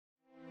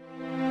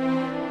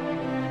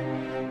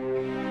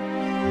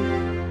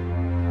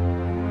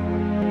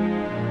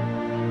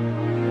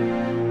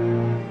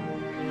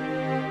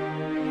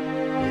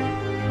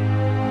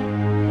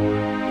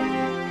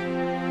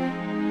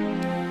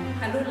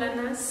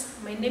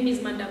My name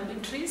is Madam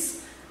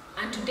Beatrice,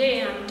 and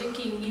today I'm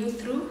taking you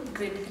through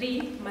grade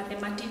 3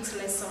 mathematics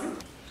lesson.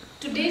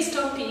 Today's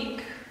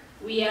topic,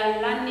 we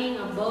are learning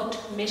about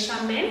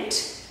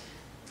measurement,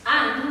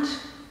 and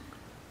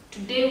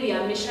today we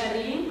are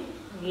measuring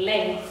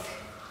length.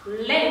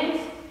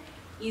 Length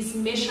is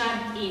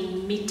measured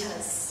in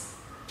meters.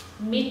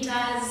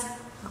 Meters,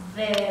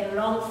 the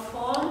long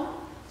form,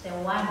 the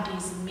word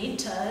is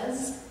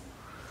meters,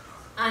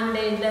 and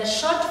then the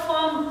short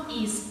form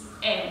is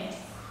M.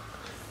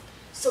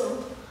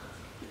 So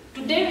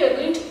today we are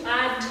going to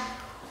add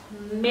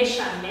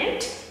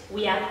measurement.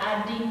 We are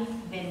adding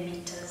the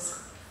meters.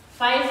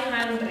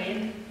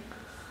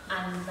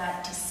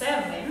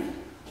 537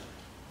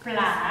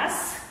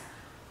 plus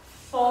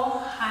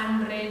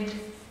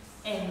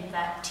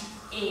 438.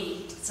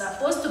 It's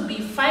supposed to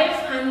be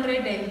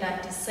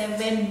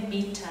 537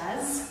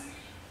 meters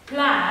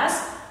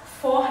plus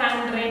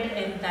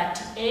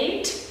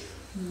 438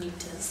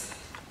 meters.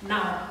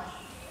 Now,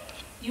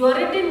 you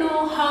already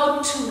know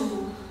how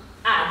to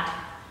add.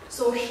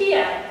 So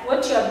here,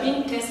 what you are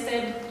being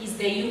tested is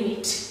the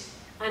unit,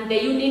 and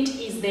the unit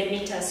is the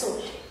meter.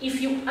 So if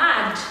you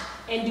add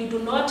and you do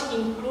not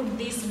include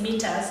these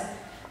meters,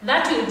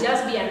 that will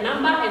just be a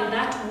number and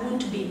that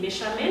won't be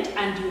measurement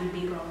and you'll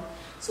be wrong.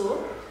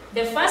 So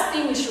the first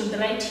thing we should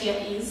write here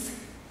is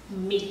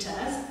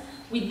meters.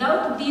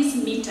 Without these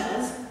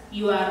meters,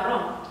 you are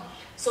wrong.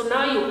 So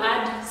now you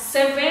add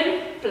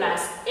 7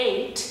 plus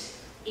 8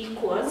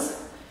 equals,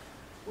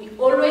 we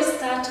always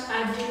start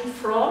adding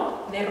from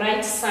the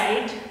right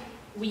side.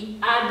 We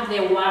add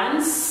the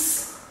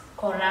ones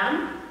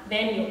column,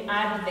 then you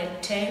add the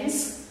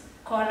tens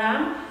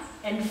column,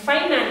 and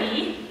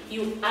finally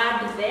you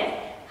add the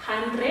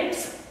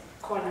hundreds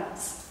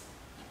columns.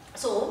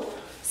 So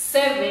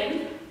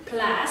 7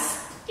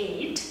 plus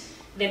 8,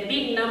 the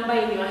big number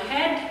in your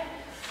head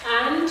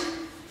and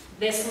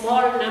the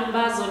small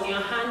numbers on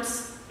your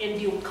hands, and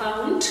you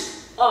count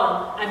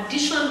on.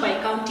 Addition by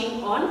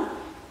counting on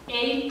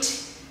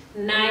 8,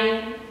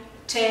 9,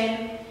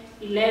 10,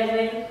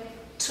 11,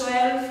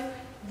 12,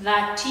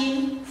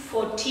 13,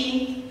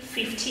 14,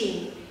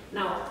 15.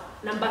 Now,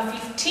 number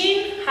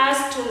 15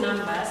 has two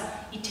numbers.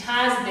 It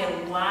has the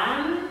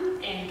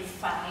 1 and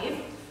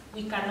 5.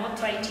 We cannot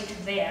write it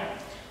there.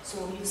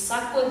 So you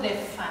circle the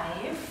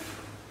 5,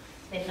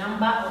 the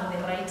number on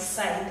the right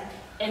side,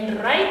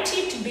 and write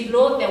it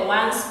below the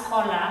ones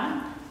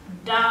column,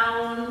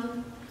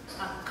 down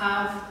a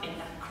curve and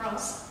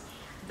across.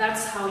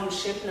 That's how you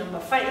shape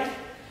number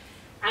 5.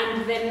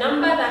 And the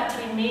number that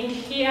remained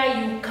here,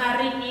 you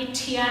carry it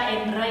here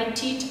and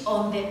write it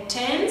on the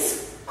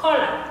tens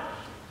column.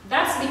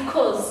 That's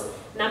because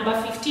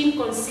number 15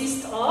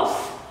 consists of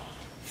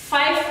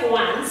 5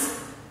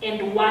 ones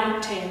and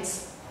 1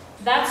 tens.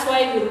 That's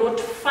why we wrote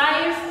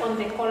 5 on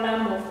the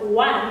column of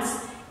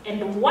ones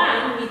and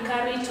 1 we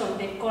carry it on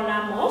the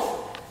column of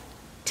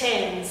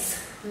tens.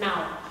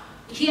 Now,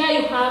 here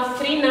you have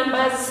 3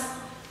 numbers,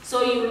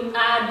 so you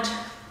add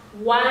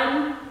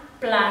 1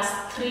 plus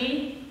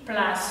 3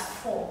 plus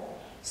 4.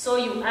 So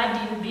you add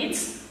in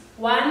bits.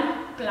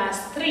 1 plus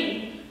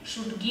 3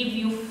 should give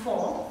you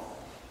 4.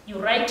 You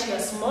write your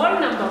small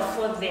number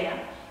 4 there,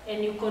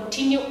 and you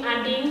continue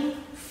adding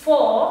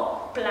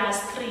 4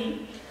 plus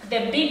 3,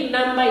 the big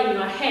number in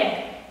your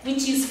head,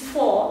 which is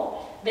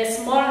 4, the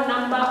small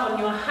number on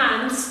your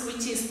hands,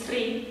 which is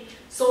 3.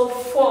 So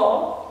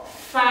 4,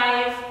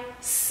 5,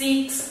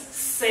 6,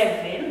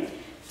 7.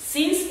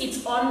 Since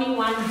it's only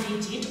one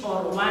digit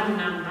or one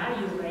number,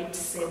 you write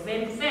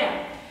 7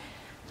 there.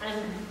 And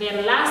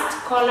the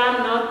last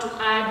column now to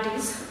add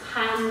is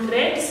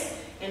hundreds.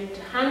 And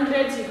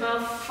hundreds, you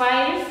have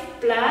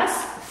 5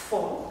 plus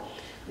 4.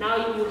 Now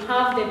you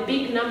have the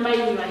big number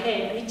in your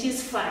head, which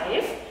is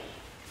 5.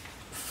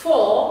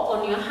 4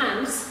 on your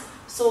hands.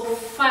 So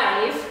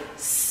 5,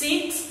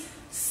 6,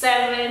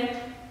 7,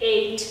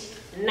 8,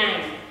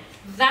 9.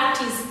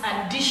 That is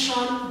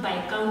addition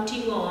by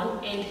counting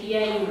on, and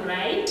here you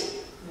write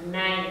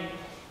 9.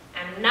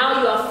 And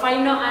now your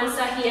final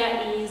answer here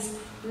is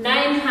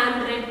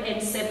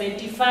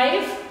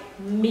 975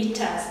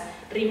 meters.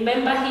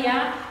 Remember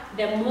here,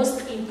 the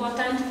most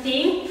important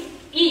thing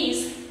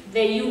is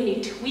the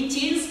unit, which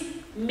is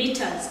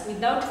meters.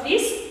 Without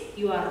this,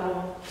 you are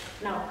wrong.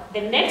 Now,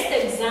 the next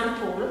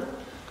example,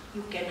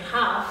 you can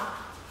have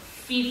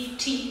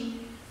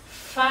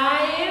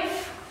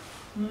 55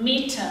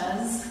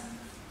 meters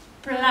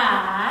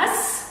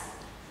plus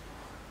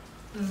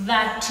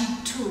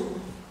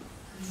 32.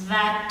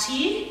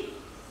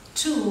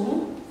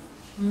 32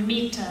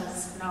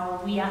 meters.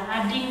 Now we are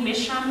adding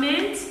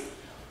measurements.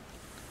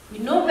 We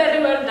know very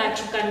well that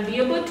you can be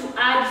able to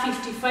add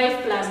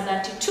 55 plus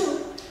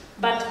 32,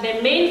 but the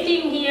main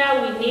thing here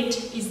we need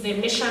is the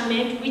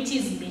measurement, which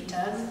is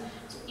meters.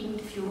 So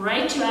if you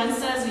write your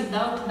answers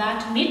without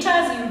that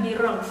meters, you'll be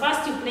wrong.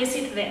 First you place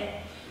it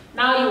there.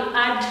 Now you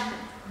add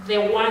the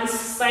one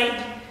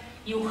side.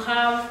 We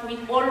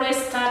always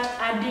start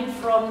adding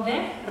from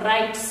the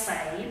right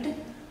side,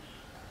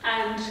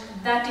 and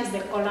that is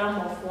the column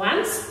of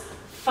ones.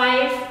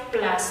 5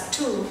 plus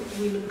 2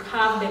 will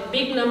have the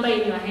big number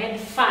in your head,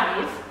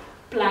 5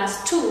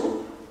 plus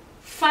 2.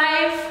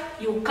 5,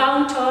 you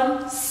count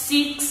on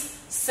 6,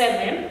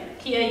 7.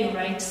 Here you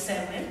write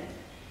 7.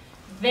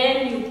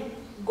 Then you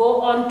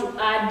go on to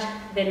add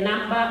the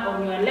number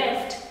on your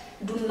left.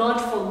 Do not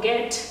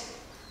forget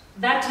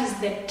that is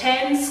the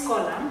tens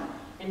column,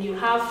 and you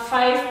have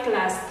 5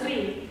 plus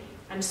 3,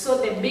 and so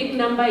the big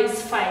number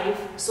is 5.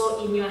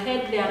 So in your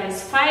head there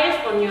is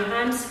 5, on your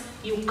hands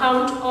you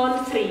count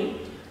on 3,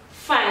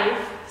 5,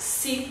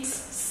 6,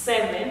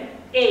 7,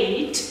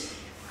 8,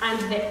 and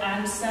the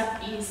answer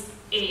is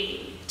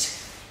 8.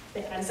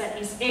 The answer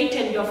is 8,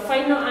 and your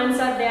final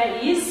answer there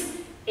is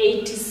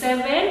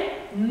 87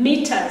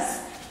 meters.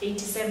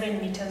 87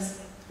 meters.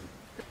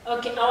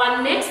 Okay,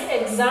 our next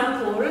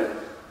example,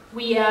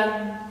 we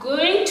are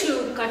going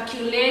to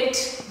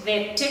calculate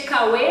the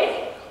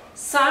takeaway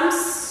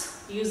sums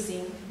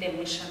using the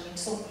measurement.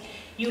 So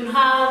you'll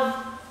have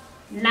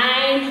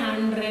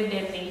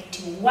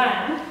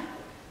 981,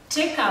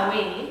 take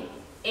away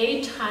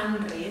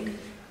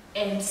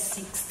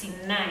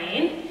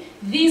 869.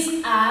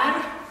 These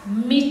are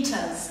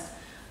meters.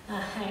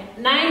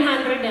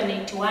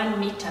 981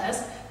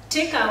 meters,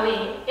 take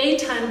away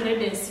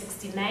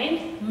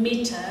 869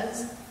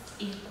 meters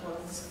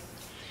equals.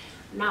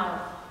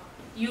 Now,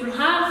 you'll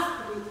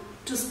have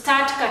to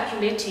start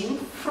calculating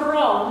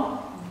from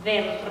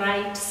the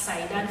right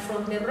side. And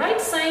from the right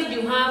side,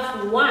 you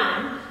have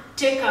 1,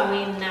 take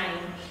away 9.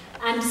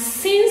 And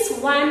since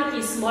 1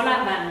 is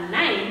smaller than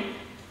 9,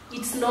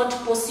 it's not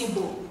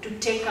possible to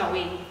take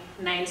away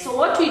 9. So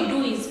what we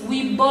do is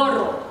we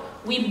borrow.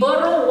 We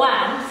borrow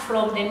 1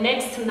 from the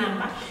next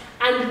number.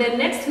 And the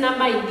next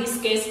number in this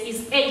case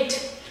is 8.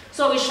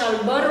 So we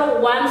shall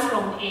borrow 1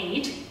 from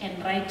 8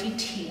 and write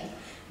it here.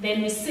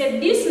 Then we say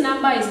this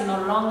number is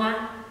no longer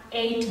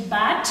 8,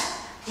 but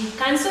we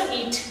cancel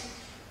it.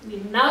 We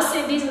now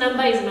say this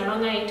number is no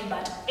longer 8,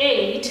 but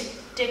 8,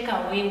 take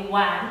away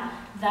 1,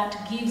 that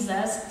gives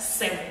us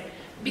 7.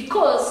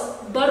 Because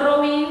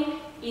borrowing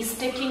is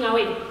taking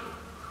away.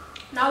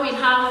 Now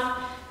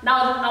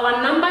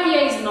our number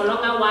here is no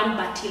longer 1,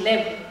 but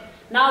 11.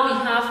 Now we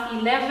have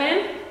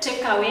 11,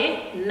 take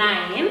away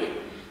 9.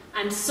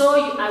 And so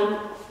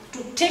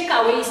to take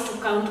away is to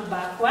count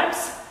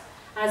backwards.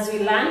 As we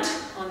learned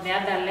on the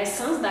other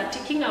lessons, that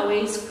taking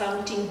away is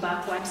counting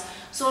backwards.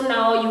 So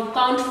now you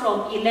count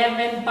from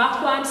 11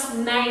 backwards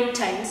 9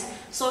 times.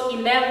 So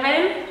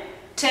 11,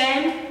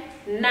 10,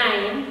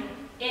 9,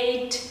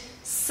 8,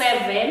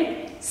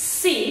 7,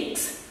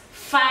 6,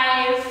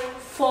 5,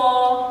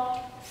 4,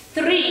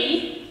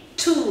 3,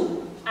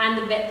 2.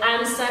 And the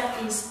answer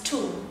is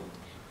 2.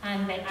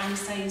 And the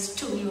answer is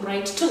 2. You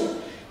write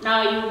 2.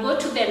 Now you go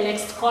to the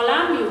next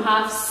column. You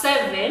have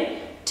 7.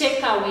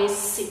 Take away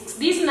 6.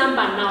 This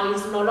number now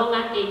is no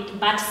longer 8,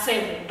 but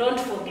 7. Don't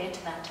forget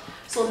that.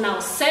 So now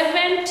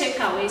 7, take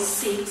away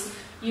 6.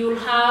 You'll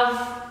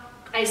have,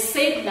 I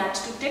said that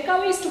to take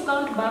away is to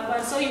count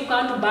backwards. So you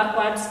count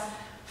backwards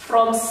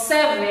from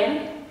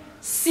 7,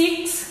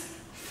 6,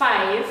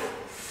 5,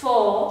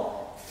 4,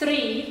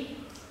 3,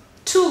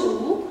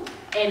 2,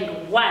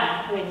 and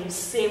 1. When you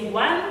say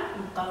 1,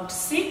 you count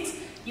 6.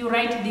 You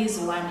write this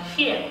 1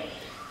 here.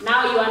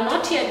 Now you've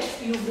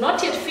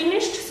not yet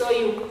finished, so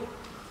you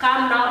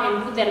come now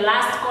and do the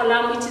last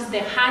column, which is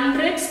the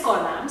hundreds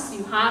columns.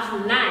 You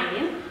have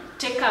 9,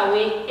 take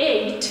away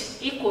 8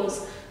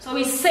 equals. So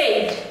we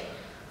said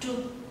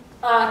to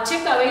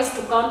take away is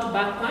to count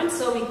backwards.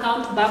 So we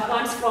count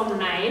backwards from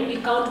 9. We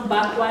count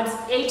backwards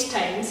 8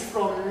 times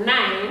from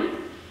 9.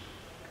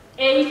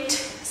 8,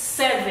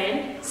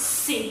 7,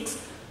 6,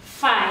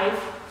 5,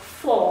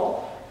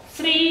 4,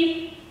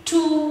 3,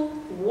 2,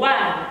 1.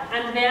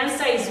 And the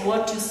answer is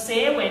what you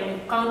say when you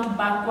count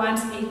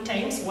backwards 8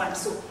 times 1.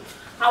 So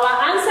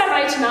our answer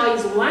right now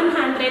is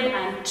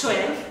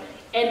 112,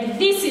 and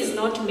this is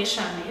not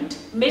measurement.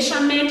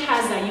 Measurement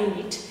has a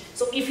unit.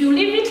 So if you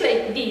leave it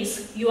like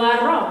this, you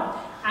are wrong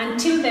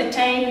until the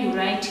time you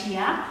write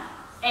here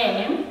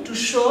M to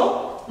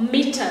show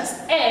meters.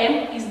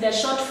 M is the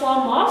short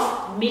form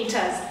of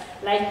meters,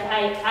 like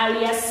I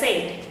earlier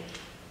said.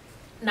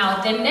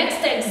 Now the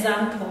next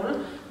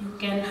example, you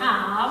can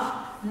have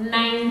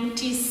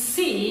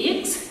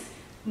 96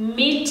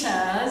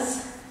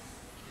 meters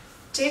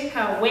take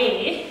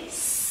away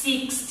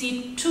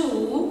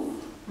 62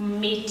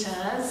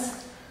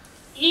 meters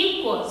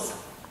equals.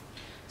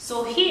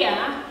 So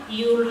here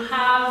you'll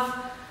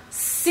have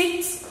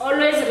 6.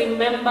 Always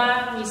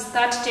remember we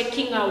start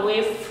taking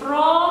away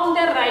from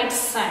the right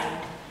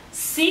side.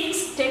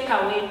 6 take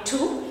away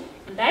 2,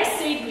 and I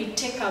said we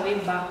take away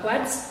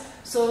backwards.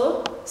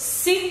 So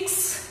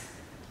 6,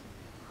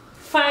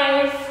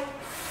 5,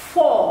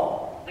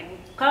 4. When you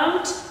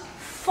count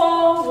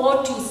 4,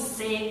 what you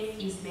say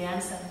is the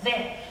answer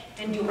there,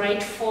 and you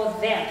write 4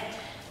 there.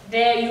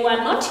 There you are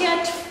not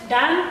yet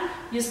done.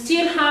 You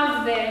still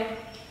have the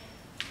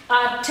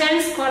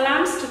tens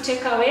columns to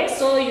take away.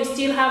 So you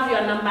still have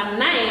your number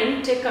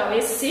 9, take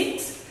away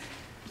 6.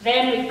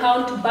 Then we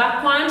count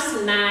backwards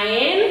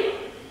 9,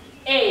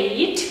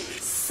 8,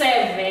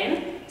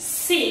 7,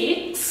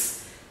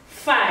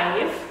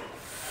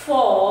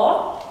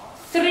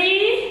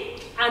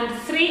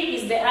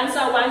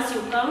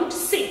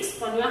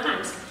 your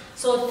hands.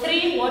 So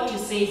 3, what you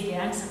say is the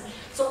answer.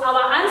 So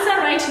our answer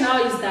right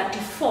now is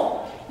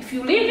 34. If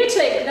you leave it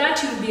like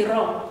that, you'll be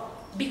wrong,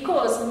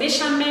 because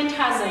measurement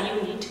has a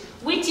unit,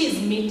 which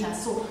is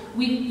meters. So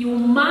you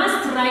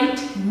must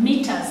write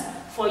meters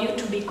for you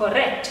to be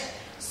correct.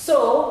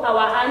 So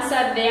our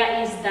answer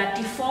there is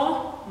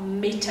 34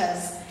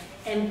 meters.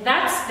 And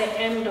that's the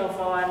end of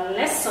our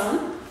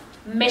lesson,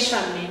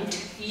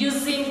 measurement,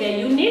 using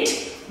the unit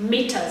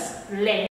meters, length.